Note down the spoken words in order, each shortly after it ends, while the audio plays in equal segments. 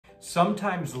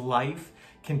Sometimes life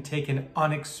can take an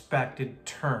unexpected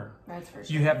turn. That's for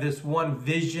sure. You have this one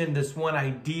vision, this one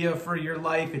idea for your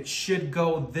life. It should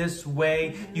go this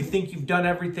way. You think you've done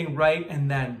everything right, and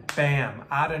then bam,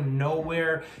 out of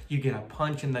nowhere, you get a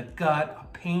punch in the gut, a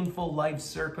painful life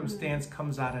circumstance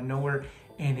comes out of nowhere,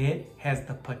 and it has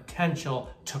the potential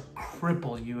to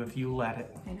cripple you if you let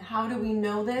it. And how do we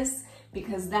know this?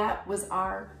 Because that was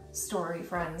our story,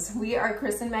 friends. We are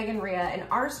Chris and Megan Rea, and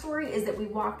our story is that we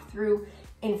walked through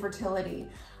infertility,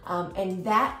 and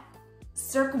that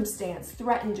circumstance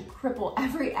threatened to cripple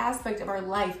every aspect of our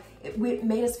life. It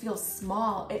made us feel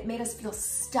small. It made us feel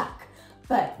stuck.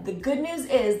 But the good news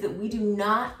is that we do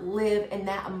not live in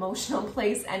that emotional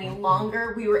place any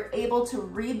longer. We were able to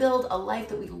rebuild a life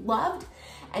that we loved,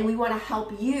 and we want to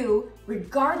help you,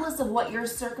 regardless of what your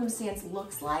circumstance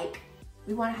looks like.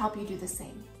 We want to help you do the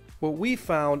same. What we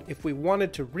found, if we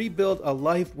wanted to rebuild a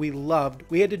life we loved,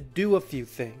 we had to do a few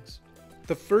things.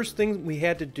 The first thing we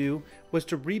had to do was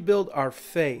to rebuild our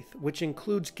faith, which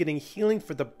includes getting healing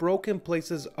for the broken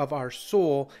places of our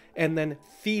soul and then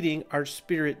feeding our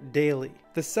spirit daily.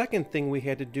 The second thing we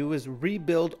had to do is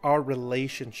rebuild our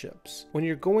relationships. When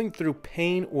you're going through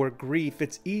pain or grief,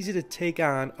 it's easy to take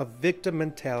on a victim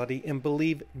mentality and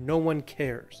believe no one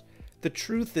cares. The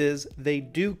truth is, they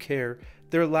do care.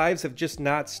 Their lives have just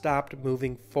not stopped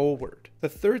moving forward. The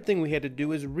third thing we had to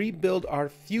do is rebuild our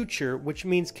future, which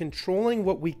means controlling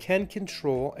what we can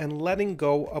control and letting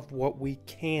go of what we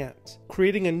can't.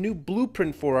 Creating a new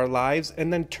blueprint for our lives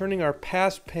and then turning our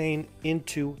past pain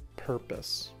into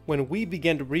purpose. When we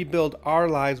began to rebuild our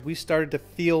lives, we started to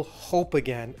feel hope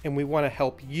again, and we want to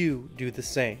help you do the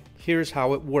same. Here's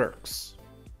how it works.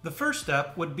 The first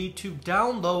step would be to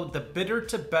download the Bitter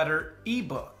to Better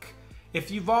ebook. If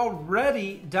you've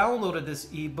already downloaded this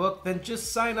ebook, then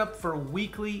just sign up for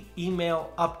weekly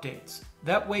email updates.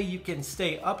 That way you can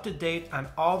stay up to date on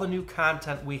all the new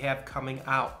content we have coming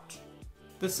out.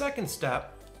 The second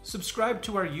step, subscribe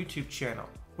to our YouTube channel,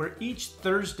 where each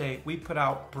Thursday we put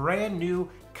out brand new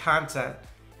content,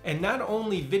 and not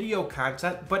only video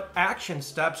content, but action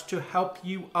steps to help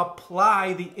you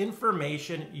apply the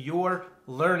information you're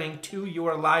learning to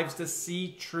your lives to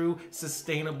see true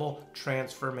sustainable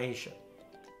transformation.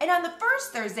 And on the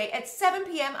first Thursday at 7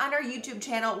 p.m. on our YouTube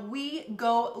channel, we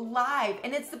go live,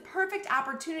 and it's the perfect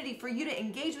opportunity for you to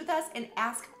engage with us and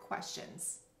ask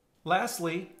questions.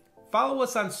 Lastly, follow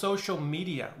us on social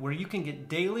media, where you can get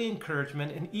daily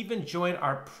encouragement and even join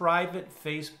our private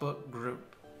Facebook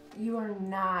group. You are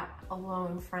not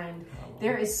alone, friend.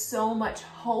 There is so much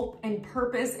hope and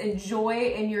purpose and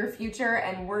joy in your future,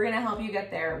 and we're gonna help you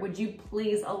get there. Would you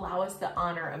please allow us the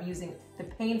honor of using the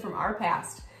pain from our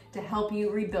past to help you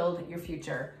rebuild your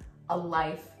future, a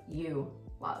life you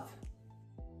love.